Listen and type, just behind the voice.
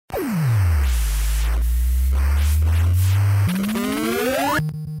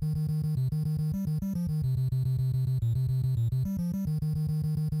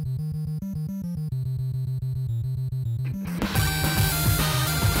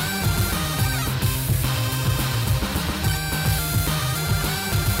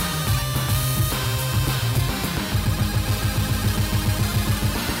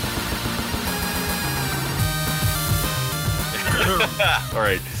All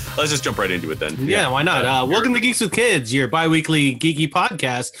right, let's just jump right into it then. Yeah, why not? Welcome to Geeks with Kids, your bi-weekly geeky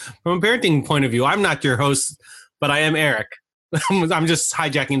podcast from a parenting point of view. I'm not your host, but I am Eric. I'm just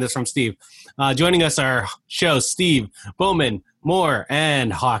hijacking this from Steve. Joining us are show Steve, Bowman, Moore,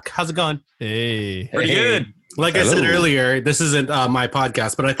 and Hawk. How's it going? Hey. Pretty good. Like I said earlier, this isn't my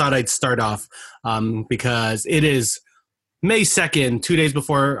podcast, but I thought I'd start off because it is May 2nd, 2 days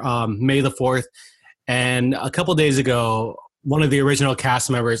before May the 4th. And a couple days ago, one of the original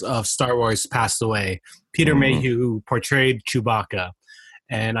cast members of Star Wars passed away, Peter Mayhew, who portrayed Chewbacca.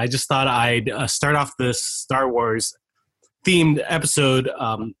 And I just thought I'd start off this Star Wars themed episode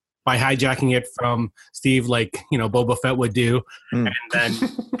by hijacking it from Steve, like, Boba Fett would do. And then,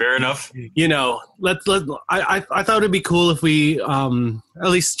 Fair enough. I thought it'd be cool if we at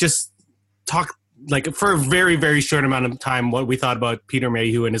least just talk, like, for a very, very short amount of time, what we thought about Peter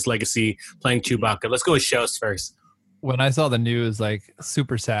Mayhew and his legacy playing Chewbacca. Let's go with shows first. When I saw the news, like,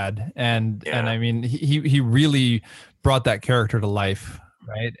 super sad. And I mean, he really brought that character to life,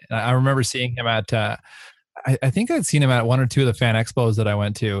 right? I remember seeing him at, I think I'd seen him at one or two of the fan expos that I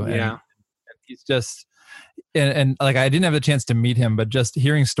went to. And he's just, and like, I didn't have the chance to meet him, but just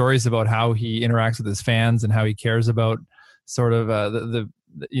hearing stories about how he interacts with his fans and how he cares about sort of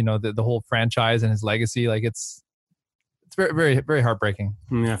the whole franchise and his legacy. Like, it's very, very, very heartbreaking.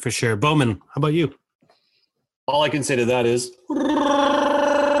 Yeah, for sure. Bowman, how about you? All I can say to that is, which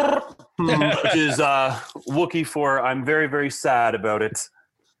is Wookiee for I'm very, very sad about it.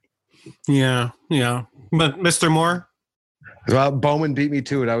 Yeah. But Mr. Moore? Well, Bowman beat me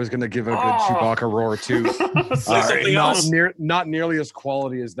to it. I was going to give a good Chewbacca roar too. Not nearly as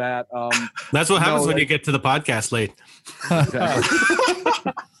quality as that. That's what happens when you get to the podcast late. Exactly.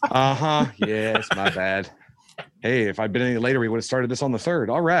 Yes, my bad. Hey, if I'd been any later, we would have started this on the 3rd.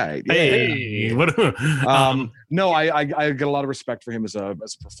 All right. Hey. No, I get a lot of respect for him as a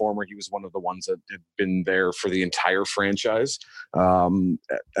performer. He was one of the ones that had been there for the entire franchise. I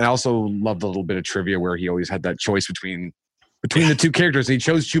also love the little bit of trivia where he always had that choice between the two characters. He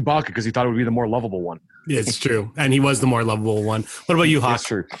chose Chewbacca because he thought it would be the more lovable one. It's true. And he was the more lovable one. What about you, Hawk? That's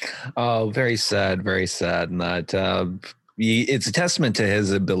true. Oh, very sad. Very sad. And that it's a testament to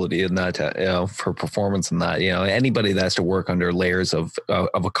his ability in that, for performance and that, anybody that has to work under layers of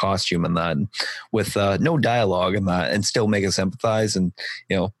a costume and that with no dialogue and that and still make us empathize and,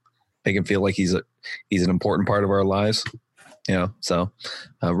 make him feel like he's an important part of our lives. So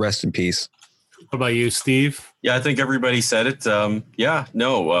rest in peace. What about you, Steve? Yeah, I think everybody said it.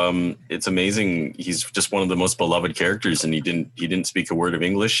 It's amazing. He's just one of the most beloved characters, and he didn't speak a word of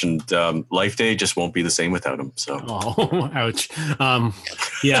English, and Life Day just won't be the same without him. So, ouch.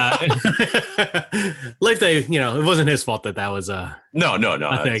 Yeah, Life Day. It wasn't his fault that was a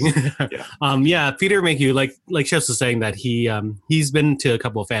thing. Yeah. Peter Mayhew, like Chefs was saying that he's been to a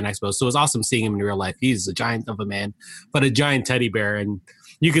couple of fan expos, so it was awesome seeing him in real life. He's a giant of a man, but a giant teddy bear, and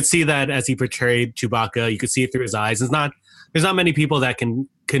you could see that as he portrayed Chewbacca. You could see it through his eyes. There's not many people that can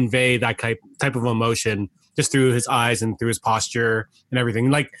convey that type of emotion just through his eyes and through his posture and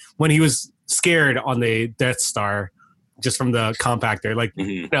everything. Like when he was scared on the Death Star, just from the compactor. Like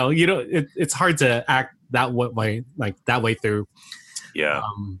it's hard to act that way, like that way through. Yeah,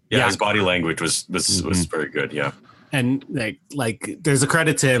 his body language was very good. Yeah. And like there's a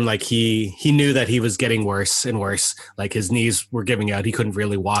credit to him. Like he knew that he was getting worse and worse. Like his knees were giving out. He couldn't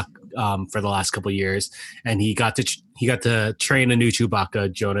really walk for the last couple of years. And he got to train a new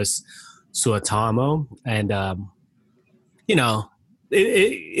Chewbacca, Jonas Suotamo. And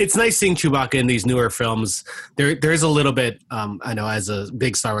it's nice seeing Chewbacca in these newer films. There's a little bit. I know as a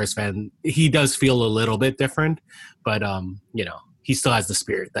big Star Wars fan, he does feel a little bit different. But he still has the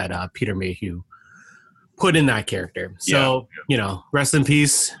spirit that Peter Mayhew put in that character. So, rest in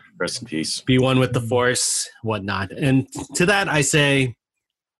peace. Rest in peace. Be one with the Force, whatnot. And to that, I say,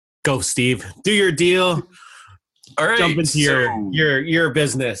 go, Steve. Do your deal. All right. Jump into your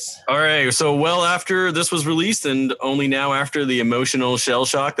business. All right. So, well, after this was released and only now after the emotional shell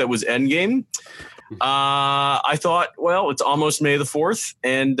shock that was Endgame, I thought, well, it's almost May the 4th,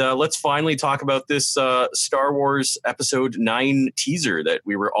 and let's finally talk about this Star Wars Episode 9 teaser that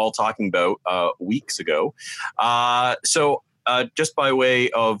we were all talking about weeks ago. So just by way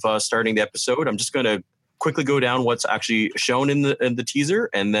of starting the episode, I'm just going to quickly go down what's actually shown in the teaser,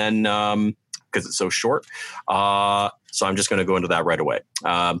 and then because it's so short, so I'm just going to go into that right away.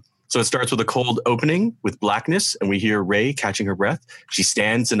 So it starts with a cold opening with blackness, and we hear Rey catching her breath. She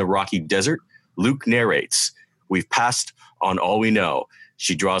stands in a rocky desert. Luke narrates, "We've passed on all we know."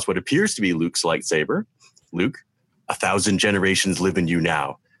 She draws what appears to be Luke's lightsaber. Luke, 1,000 generations live in you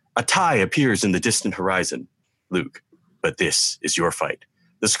now. A tie appears in the distant horizon. Luke, but this is your fight.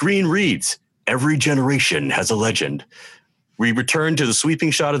 The screen reads, every generation has a legend. We return to the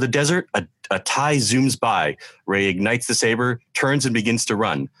sweeping shot of the desert. A TIE zooms by. Rey ignites the saber, turns and begins to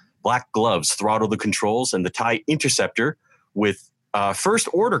run. Black gloves throttle the controls, and the TIE interceptor with first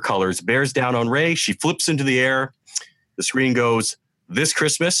order colors bears down on Rey. She flips into the air. The screen goes, this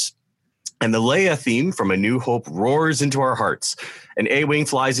Christmas. And the Leia theme from A New Hope roars into our hearts. An A-Wing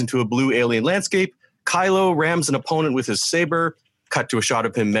flies into a blue alien landscape. Kylo rams an opponent with his saber. Cut to a shot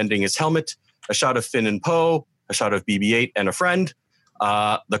of him mending his helmet. A shot of Finn and Poe. A shot of BB-8 and a friend.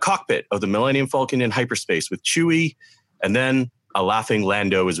 The cockpit of the Millennium Falcon in hyperspace with Chewie. And then a laughing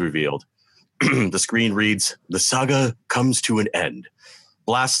Lando is revealed. The screen reads, the saga comes to an end.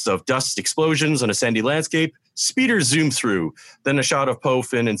 Blasts of dust, explosions on a sandy landscape. Speeders zoom through. Then a shot of Poe,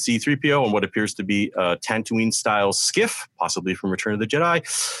 Finn, and C-3PO on what appears to be a Tatooine-style skiff, possibly from Return of the Jedi.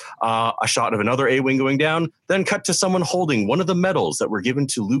 A shot of another A-Wing going down. Then cut to someone holding one of the medals that were given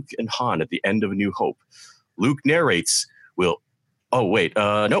to Luke and Han at the end of A New Hope. Luke narrates,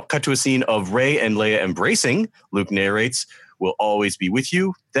 cut to a scene of Rey and Leia embracing. Luke narrates, we'll always be with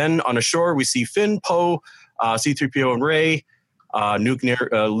you. Then on a shore, we see Finn, Poe, C-3PO, and Rey. Luke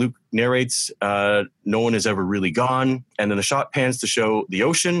narrates, no one has ever really gone. And then the shot pans to show the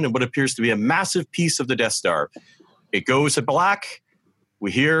ocean and what appears to be a massive piece of the Death Star. It goes to black.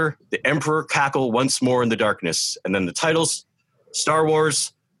 We hear the Emperor cackle once more in the darkness. And then the titles, Star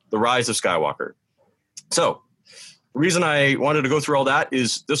Wars, The Rise of Skywalker. So the reason I wanted to go through all that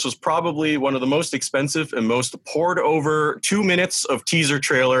is this was probably one of the most expensive and most poured over 2 minutes of teaser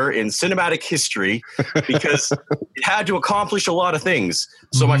trailer in cinematic history because it had to accomplish a lot of things.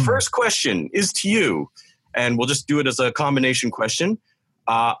 So my first question is to you, and we'll just do it as a combination question.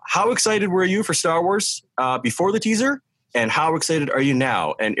 How excited were you for Star Wars before the teaser? And how excited are you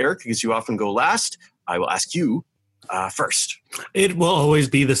now? And Eric, because you often go last, I will ask you first. It will always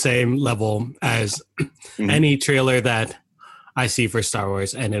be the same level as any trailer that I see for Star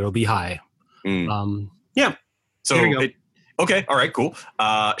Wars, and it'll be high. Yeah. So, okay. All right, cool.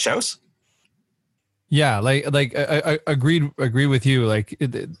 Shaus? Yeah, I agree with you. Like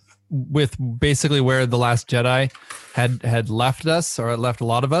with basically where The Last Jedi had left us, or left a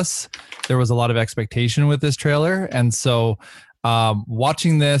lot of us, there was a lot of expectation with this trailer. And so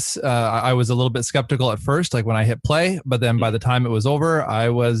watching this, I was a little bit skeptical at first, like when I hit play, but then by the time it was over, I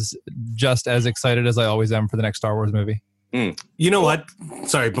was just as excited as I always am for the next Star Wars movie. You know what?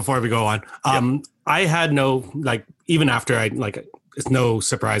 Sorry, before we go on, I had no, even after it's no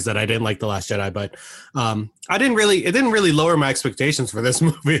surprise that I didn't like The Last Jedi, but it didn't really lower my expectations for this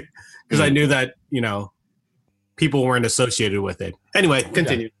movie because I knew that, people weren't associated with it. Anyway,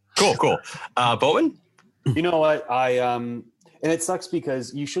 continue. Yeah. Cool. Bowen? You know what? And it sucks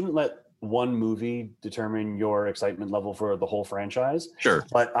because you shouldn't let one movie determine your excitement level for the whole franchise. Sure.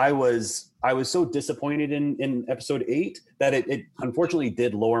 But I was so disappointed in episode 8 that it unfortunately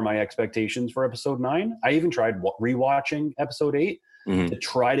did lower my expectations for episode 9. I even tried rewatching episode 8 to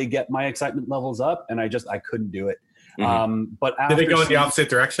try to get my excitement levels up, and I couldn't do it. But did it go in the opposite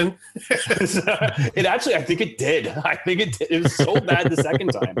direction? It actually, I think it did. It was so bad the second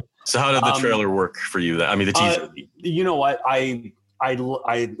time. So how did the trailer work for you? The teaser. You know what? I'm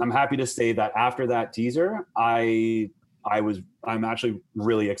happy to say that after that teaser, I'm actually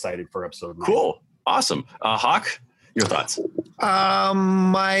really excited for episode 9. Cool. Awesome. Hawk, your thoughts?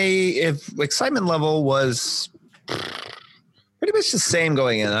 My excitement level was pretty much the same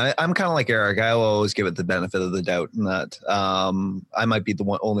going in. I'm kind of like Eric. I will always give it the benefit of the doubt in that I might be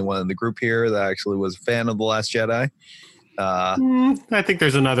the only one in the group here that actually was a fan of The Last Jedi. I think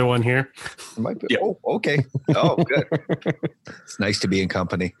there's another one here. Might be. Yeah. Oh, okay. Oh, good. It's nice to be in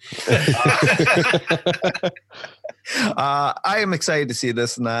company. I am excited to see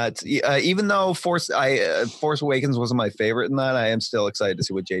this and that. Even though Force Awakens wasn't my favorite in that, I am still excited to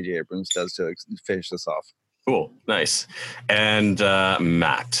see what J.J. Abrams does to finish this off. Cool. Nice. And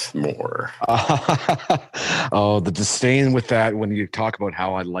Matt Moore. The disdain with that when you talk about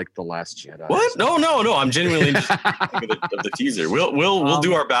how I like The Last Jedi. What? No. I'm genuinely interested of the teaser. We'll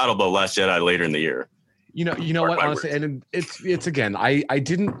do our battle about Last Jedi later in the year. You know what? Honestly, and it's again. I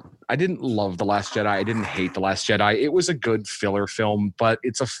didn't love The Last Jedi. I didn't hate The Last Jedi. It was a good filler film, but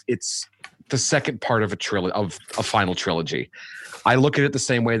it's the second part of a final trilogy. I look at it the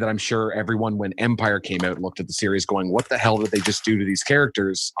same way that I'm sure everyone, when Empire came out, looked at the series going, what the hell did they just do to these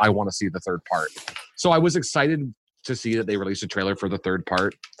characters? I want to see the third part. So I was excited to see that they released a trailer for the third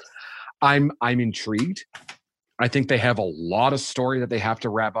part. I'm intrigued. I think they have a lot of story that they have to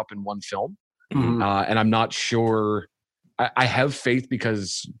wrap up in one film. And I'm not sure. I have faith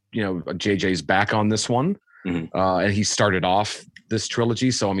because, JJ's back on this one. and he started off this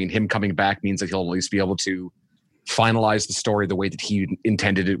trilogy. So I mean, him coming back means that he'll at least be able to finalize the story the way that he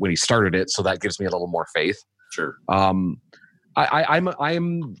intended it when he started it. So that gives me a little more faith. Sure. I'm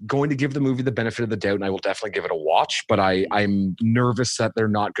going to give the movie the benefit of the doubt, and I will definitely give it a watch. But I'm nervous that they're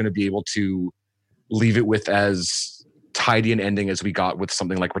not going to be able to leave it with as tidy an ending as we got with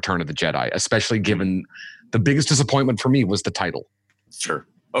something like Return of the Jedi, especially given the biggest disappointment for me was the title. Sure.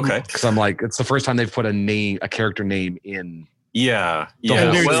 Okay. Because I'm like, it's the first time they've put a character name in. Yeah.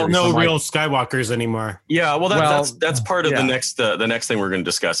 And there's Well, no real Skywalkers anymore. Yeah, well, that's part of the next thing we're going to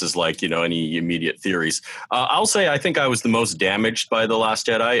discuss is like, any immediate theories. I'll say I think I was the most damaged by The Last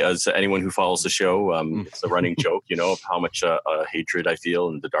Jedi, as anyone who follows the show. It's a running joke, of how much hatred I feel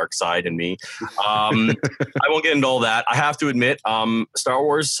and the dark side in me. I won't get into all that. I have to admit, Star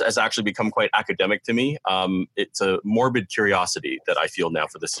Wars has actually become quite academic to me. It's a morbid curiosity that I feel now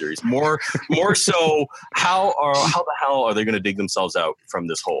for this series. More so, how the hell are they going to dig themselves out from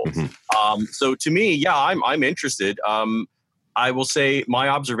this hole? So to me, yeah, I'm interested. I will say my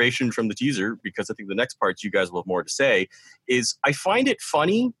observation from the teaser, because I think the next parts you guys will have more to say, is I find it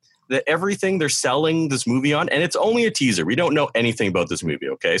funny that everything they're selling this movie on, and it's only a teaser. We don't know anything about this movie,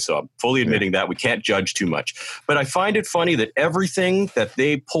 okay? So I'm fully admitting that. We can't judge too much. But I find it funny that everything that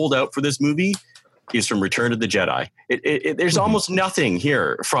they pulled out for this movie is from Return of the Jedi. There's almost nothing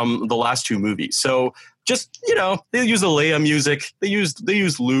here from the last two movies. So just, they use the Leia music. They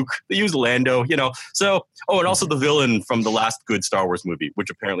used Luke. They used Lando, So, and also the villain from the last good Star Wars movie, which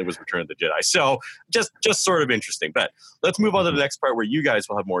apparently was Return of the Jedi. So just sort of interesting. But let's move on to the next part where you guys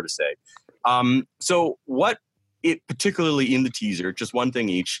will have more to say. So what particularly in the teaser, just one thing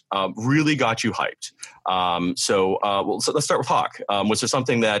each, really got you hyped? So let's start with Hawk. Was there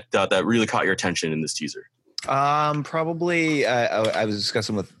something that really caught your attention in this teaser? Probably I was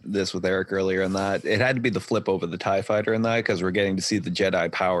discussing with Eric earlier, and that it had to be the flip over the TIE fighter in that, because we're getting to see the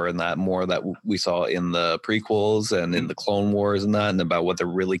Jedi power in that more that we saw in the prequels and in the Clone Wars and that, and about what they're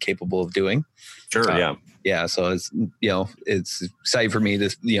really capable of doing. Sure. Yeah. So it's it's exciting for me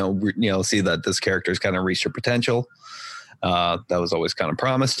to see that this character's kind of reached her potential. That was always kind of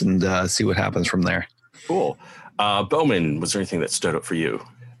promised, and see what happens from there. Cool. Bowman, was there anything that stood out for you?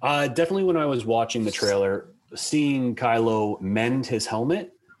 Definitely when I was watching the trailer, seeing Kylo mend his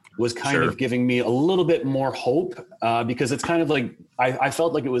helmet was kind of giving me a little bit more hope, because it's kind of like I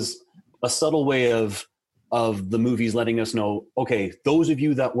felt like it was a subtle way of the movies letting us know, okay, those of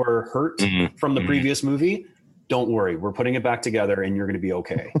you that were hurt from the previous movie, don't worry, we're putting it back together and you're going to be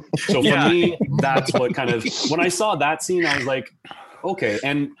okay. So for me, that's what kind of, when I saw that scene, I was like, okay.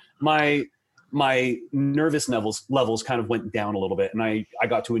 And my nervous levels kind of went down a little bit, and I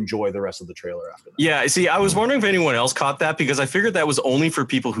got to enjoy the rest of the trailer after that. Yeah, see, I was wondering if anyone else caught that, because I figured that was only for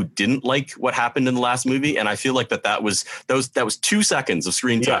people who didn't like what happened in the last movie, and I feel like that was 2 seconds of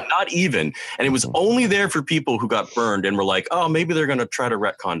screen time, not even, and it was only there for people who got burned and were like, oh, maybe they're going to try to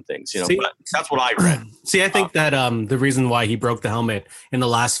retcon things, See, but that's what I read. See, I think that the reason why he broke the helmet in the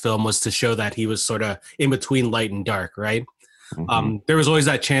last film was to show that he was sort of in between light and dark, right? There was always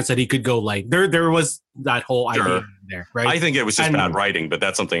that chance that he could go light. There was that whole idea there, right? I think it was just bad writing, but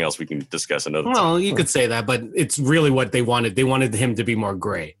that's something else we can discuss another time. Well, you could say that, but it's really what they wanted. They wanted him to be more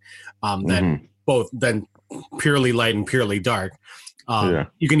gray than purely light and purely dark.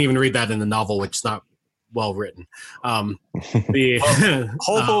 You can even read that in the novel, which is not well written.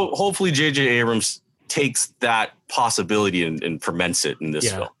 Hopefully J.J. Abrams takes that possibility and ferments it in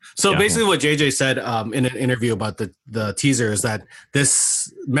this film. So basically what JJ said in an interview about the teaser is that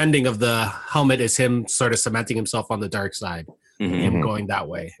this mending of the helmet is him sort of cementing himself on the dark side, him going that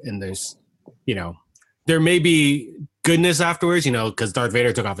way. And there's, there may be goodness afterwards, because Darth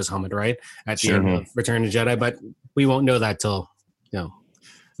Vader took off his helmet, right? At the end of Return of the Jedi, but we won't know that till,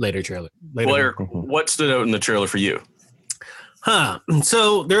 later trailer. Well, Eric, what stood out in the trailer for you?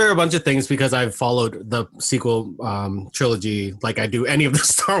 So there are a bunch of things, because I've followed the sequel trilogy like I do any of the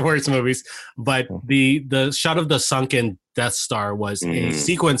Star Wars movies. But the shot of the sunken Death Star was a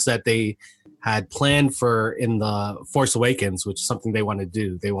sequence that they had planned for in the Force Awakens, which is something they wanted to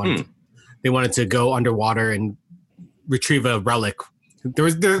do. They wanted to go underwater and retrieve a relic. There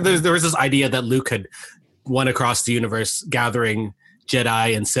was this idea that Luke had went across the universe gathering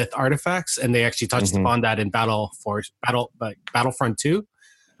Jedi and Sith artifacts, and they actually touched upon that in Battlefront 2.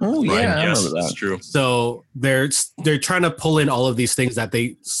 Oh yeah, right. I Yes, remember that. that's true. So they're trying to pull in all of these things that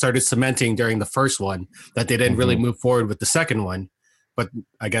they started cementing during the first one that they didn't really move forward with the second one. But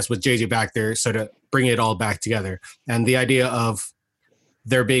I guess with JJ back there, sort of bringing it all back together, and the idea of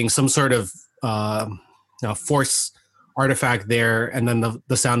there being some sort of force artifact there, and then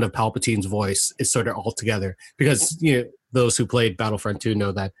the sound of Palpatine's voice is sort of all together. Because those who played Battlefront 2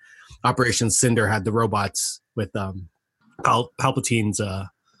 know that Operation Cinder had the robots with Palpatine's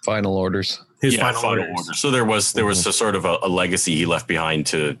final orders. His final orders. So there was a sort of a legacy he left behind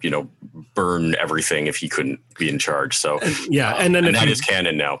to burn everything if he couldn't be in charge. So and then that is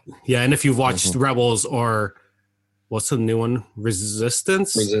canon now. Yeah, and if you've watched Rebels or what's the new one,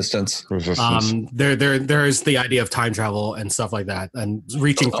 Resistance. There is the idea of time travel and stuff like that, and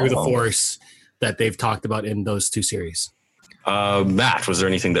reaching through the Force that they've talked about in those two series. Matt, was there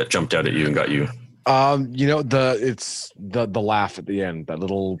anything that jumped out at you and got you? It's the laugh at the end, that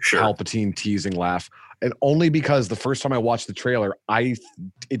little Palpatine teasing laugh, and only because the first time I watched the trailer, I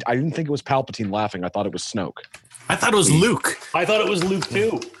didn't think it was Palpatine laughing. I thought it was Snoke. I thought it was Luke. I thought it was Luke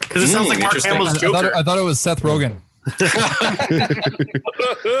too, because it sounds like Mark Hamill's Joker. I thought it was Seth Rogen.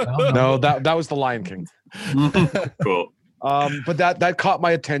 No, that was the Lion King. Cool. But that caught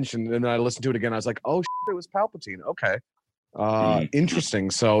my attention, and then I listened to it again. I was like, oh, it was Palpatine. Okay.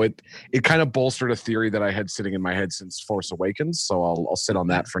 Interesting. So it kind of bolstered a theory that I had sitting in my head since Force Awakens. So I'll sit on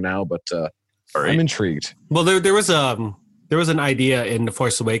that for now, but I'm intrigued. Well, there was an idea in The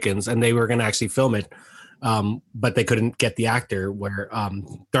Force Awakens, and they were going to actually film it, but they couldn't get the actor, where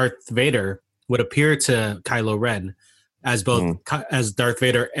Darth Vader would appear to Kylo Ren as both as Darth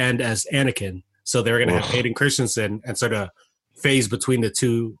Vader and as Anakin. So they were going to have Hayden Christensen and sort of phase between the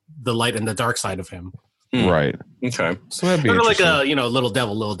two, the light and the dark side of him. Right. Okay. So that'd be sort of like a little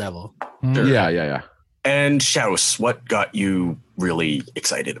devil. Sure. Yeah. And Shaus, what got you really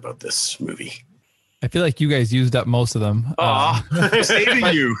excited about this movie? I feel like you guys used up most of them. Saving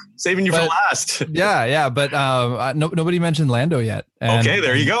you for last. Yeah, but nobody mentioned Lando yet. And okay,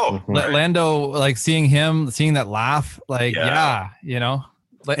 there you go. Lando, like seeing that laugh, Lando's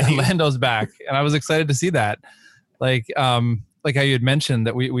back, and I was excited to see that. Like how you had mentioned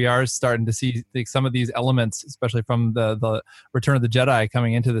that we are starting to see some of these elements, especially from the Return of the Jedi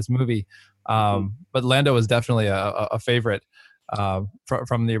coming into this movie. But Lando was definitely a favorite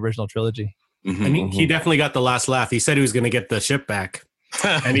from the original trilogy. Mm-hmm. And he definitely got the last laugh. He said he was going to get the ship back.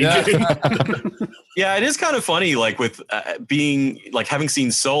 And he did. Yeah, it is kind of funny, like with having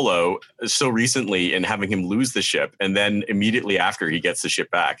seen Solo so recently and having him lose the ship, and then immediately after he gets the ship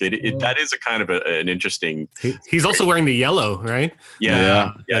back. That is a kind of an interesting. He's also wearing the yellow, right?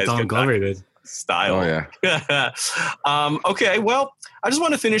 Yeah. That's all Glover style. Oh yeah. Okay, well, I just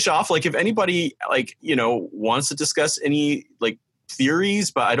want to finish off. Like, if anybody wants to discuss any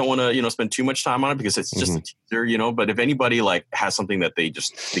theories, but I don't want to spend too much time on it because it's just a teaser, but if anybody has something that they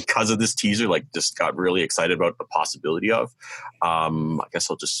just, because of this teaser, just got really excited about the possibility of, I guess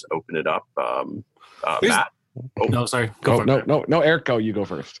I'll just open it up. Matt. No, sorry. No, Eric, go. You go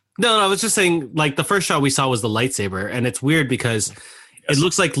first. No, I was just saying, the first shot we saw was the lightsaber, and it's weird because it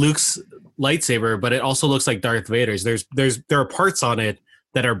looks like Luke's lightsaber, but it also looks like Darth Vader's. There are parts on it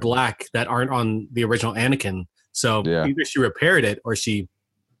that are black that aren't on the original Anakin. So either she repaired it or she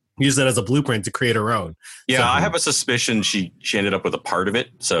used it as a blueprint to create her own. Yeah, so, I have a suspicion she ended up with a part of it.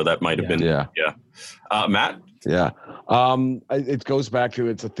 So that might have been. Yeah. Matt? Yeah. It goes back to,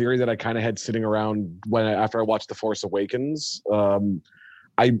 it's a theory that I kind of had sitting around after I watched The Force Awakens. I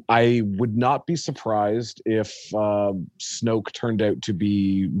would not be surprised if Snoke turned out to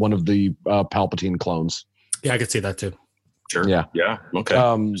be one of the Palpatine clones. Yeah, I could see that too. Sure. Yeah.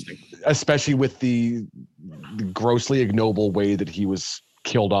 Okay. Especially with the grossly ignoble way that he was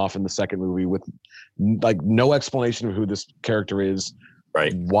killed off in the second movie, with no explanation of who this character is,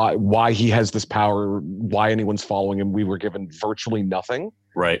 right? Why he has this power? Why anyone's following him? We were given virtually nothing,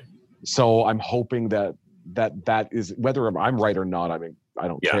 right? So I'm hoping that is, whether I'm right or not. I mean, I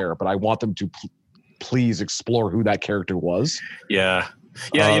don't care, but I want them to please explore who that character was. Yeah.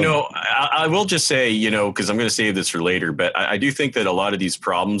 Yeah, I will just say, because I'm going to save this for later, but I do think that a lot of these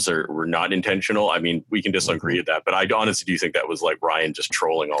problems were not intentional. I mean, we can disagree with that, but I honestly do think that was Ryan just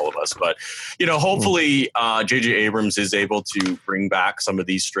trolling all of us. But, hopefully J.J. Abrams is able to bring back some of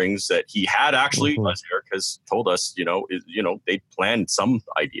these strings that he had actually, as Eric has told us, they planned some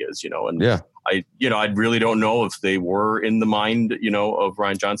ideas, and I really don't know if they were in the mind, of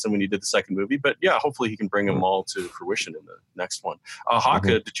Rian Johnson when he did the second movie, but yeah, hopefully he can bring them all to fruition in the next one. Hawk,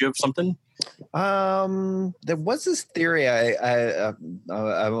 did you have something? There was this theory. I'm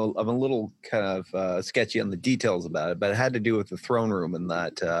a little kind of sketchy on the details about it, but it had to do with the throne room and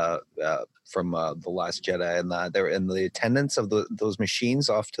that from The Last Jedi, and that there in the attendance of those machines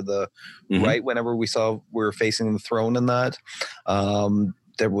off to the right. Whenever we were facing the throne, and that.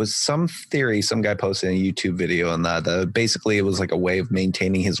 There was some theory, some guy posted a YouTube video on that. Basically, it was like a way of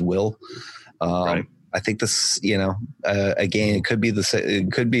maintaining his will. Right. I think this, again, it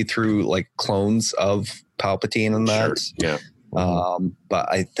could be through like clones of Palpatine and that. Sure. Yeah. But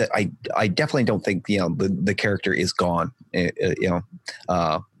I definitely don't think the character is gone.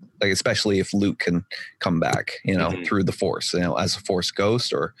 Like especially if Luke can come back, through the Force, as a Force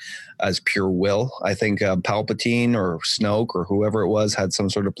ghost or as pure will. I think Palpatine or Snoke or whoever it was had some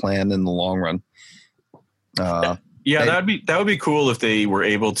sort of plan in the long run. Yeah, that would be cool if they were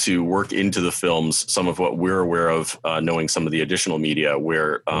able to work into the films some of what we're aware of, knowing some of the additional media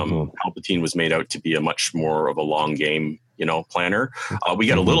where Palpatine was made out to be a much more of a long game, planner. We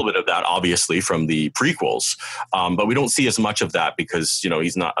get a little bit of that, obviously, from the prequels, but we don't see as much of that because,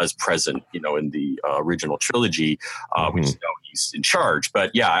 he's not as present, in the original trilogy. We just know he's in charge.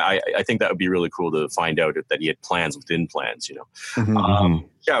 But yeah, I think that would be really cool to find out that he had plans within plans,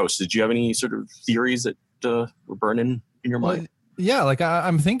 Joust, did you have any sort of theories that were burning in your mind? Yeah, like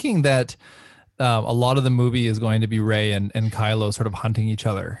I'm thinking that a lot of the movie is going to be Rey and Kylo sort of hunting each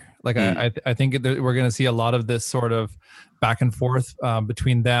other. Like I think we're going to see a lot of this sort of back and forth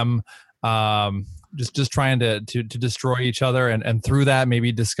between them, just trying to destroy each other, and through that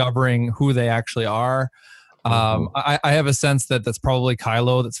maybe discovering who they actually are. I have a sense that that's probably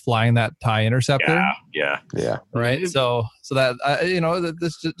Kylo that's flying that TIE interceptor. Yeah. Right. So that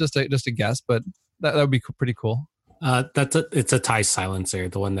that's just a guess, but that would be pretty cool. It's a TIE silencer,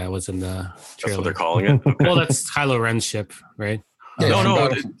 the one that was in the trailer. That's what they're calling it. Okay. Well, that's Kylo Ren's ship, right? No,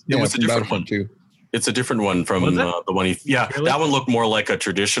 it was a different one too. It's a different one from the one really? That one looked more like a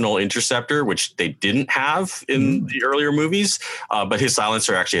traditional interceptor, which they didn't have in the earlier movies. But his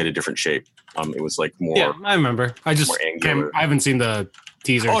silencer actually had a different shape. It was like more. Yeah, I remember. I haven't seen the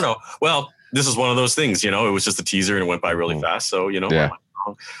teaser. Oh no! Well, this is one of those things. It was just a teaser and it went by really fast. So Yeah.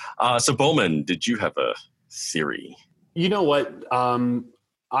 So Bowman, did you have a theory? You know what?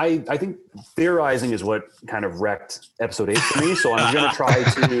 I think theorizing is what kind of wrecked episode 8 for me. So I'm going to try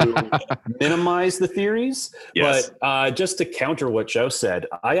to minimize the theories. Yes. But just to counter what Joe said,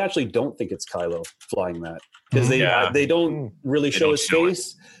 I actually don't think it's Kylo flying that because they don't really show his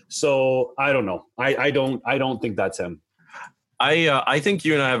face. So I don't know. I don't think that's him. I think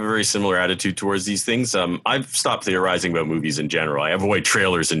you and I have a very similar attitude towards these things. I've stopped theorizing about movies in general. I avoid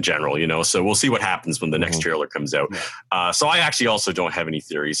trailers in general, so we'll see what happens when the next trailer comes out. So I actually also don't have any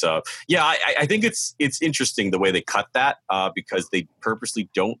theories. I think it's interesting the way they cut that because they purposely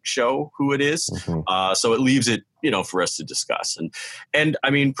don't show who it is. So it leaves it, for us to discuss. And I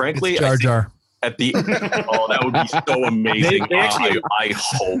mean, frankly, it's Jar Jar. At the that would be so amazing. They actually, I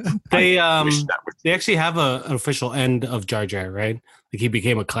hope they actually have an official end of Jar Jar, right? Like he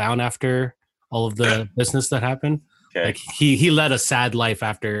became a clown after all of the business that happened. Okay. Like he led a sad life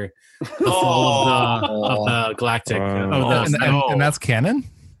after the fall of the Galactic. And that's canon?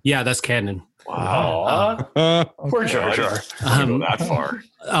 Yeah, that's canon. Wow. Poor Jar Jar. Go that far.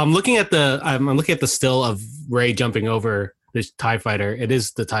 I'm looking at the still of Rey jumping over this TIE fighter. It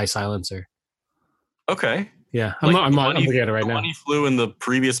is the TIE silencer. Okay. Yeah, I'm looking at it right now. When he flew in the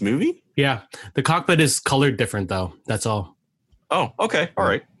previous movie? Yeah, the cockpit is colored different though. That's all. Oh, okay. All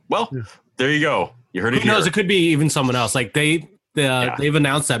right. Well, there you go. You heard it. Who knows? It could be even someone else. Like they've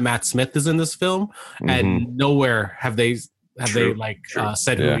announced that Matt Smith is in this film, and nowhere have they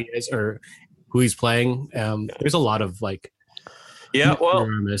said who he is or who he's playing. There's a lot of like. Yeah.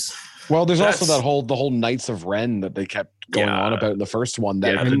 Well, there's also the whole Knights of Ren that they kept going on about in the first one.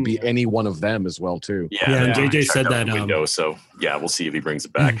 That it could be any one of them as well too. And JJ said that. Window, so yeah, we'll see if he brings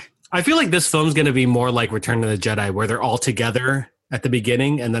it back. I feel like this film's going to be more like Return of the Jedi, where they're all together at the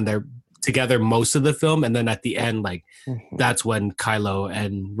beginning, and then they're together most of the film, and then at the end, like that's when Kylo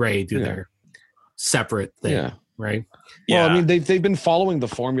and Rey do their separate thing. Yeah. Right. Well, I mean, they've been following the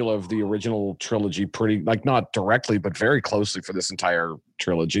formula of the original trilogy pretty, like not directly, but very closely for this entire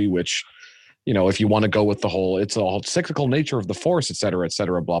trilogy, which, if you want to go with the whole, it's a whole cyclical nature of the Force, et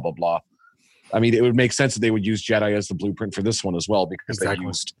cetera, blah, blah, blah. I mean, it would make sense that they would use Jedi as the blueprint for this one as well, because they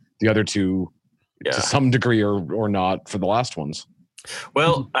used the other two to some degree or not for the last ones.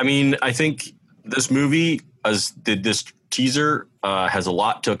 Well, I mean, I think this movie, as did this teaser, has a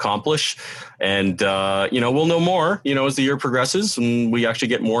lot to accomplish, and we'll know more as the year progresses and we actually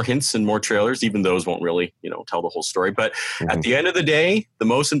get more hints and more trailers. Even those won't really tell the whole story, but at the end of the day, the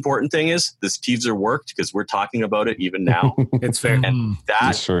most important thing is this teaser worked because we're talking about it even now. It's fair, and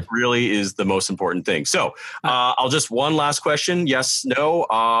that really is the most important thing. So I'll just one last question, yes, no.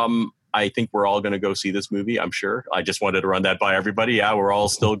 I think we're all going to go see this movie, I'm sure. I just wanted to run that by everybody. We're all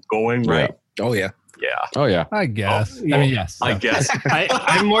still going, right? Oh yeah. Yeah. Oh yeah. I guess. I mean, yes. I guess.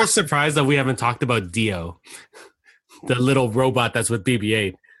 I'm more surprised that we haven't talked about Dio, the little robot that's with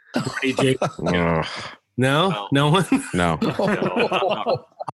BB-8. AJ. Ugh, No, no one. no.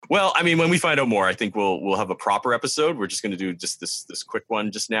 Well, I mean, when we find out more, I think we'll have a proper episode. We're just going to do just this quick one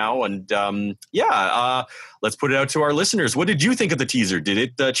just now, and let's put it out to our listeners. What did you think of the teaser?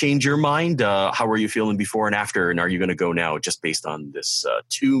 Did it change your mind? How were you feeling before and after? And are you going to go now just based on this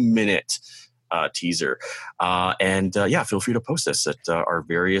 2-minute teaser? Feel free to post us at our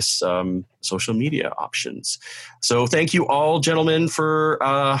various social media options. So thank you all, gentlemen, for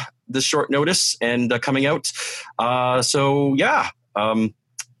this short notice and coming out.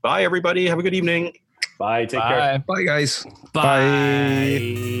 Bye, everybody. Have a good evening. Bye. Take care. Bye, guys.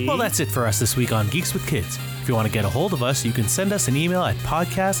 Bye. Well, that's it for us this week on Geeks with Kids. If you want to get a hold of us, you can send us an email at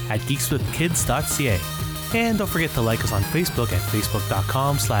podcast@geekswithkids.ca. And don't forget to like us on Facebook at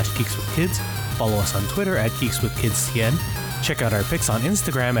facebook.com/geekswithkids. Follow us on Twitter at geekswithkidscn. Check out our pics on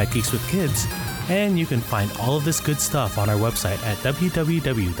Instagram at geekswithkids. And you can find all of this good stuff on our website at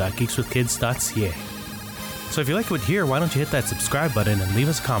www.geekswithkids.ca. So if you like what you hear, why don't you hit that subscribe button and leave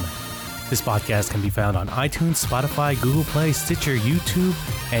us a comment. This podcast can be found on iTunes, Spotify, Google Play, Stitcher, YouTube,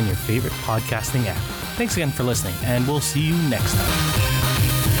 and your favorite podcasting app. Thanks again for listening, and we'll see you next time.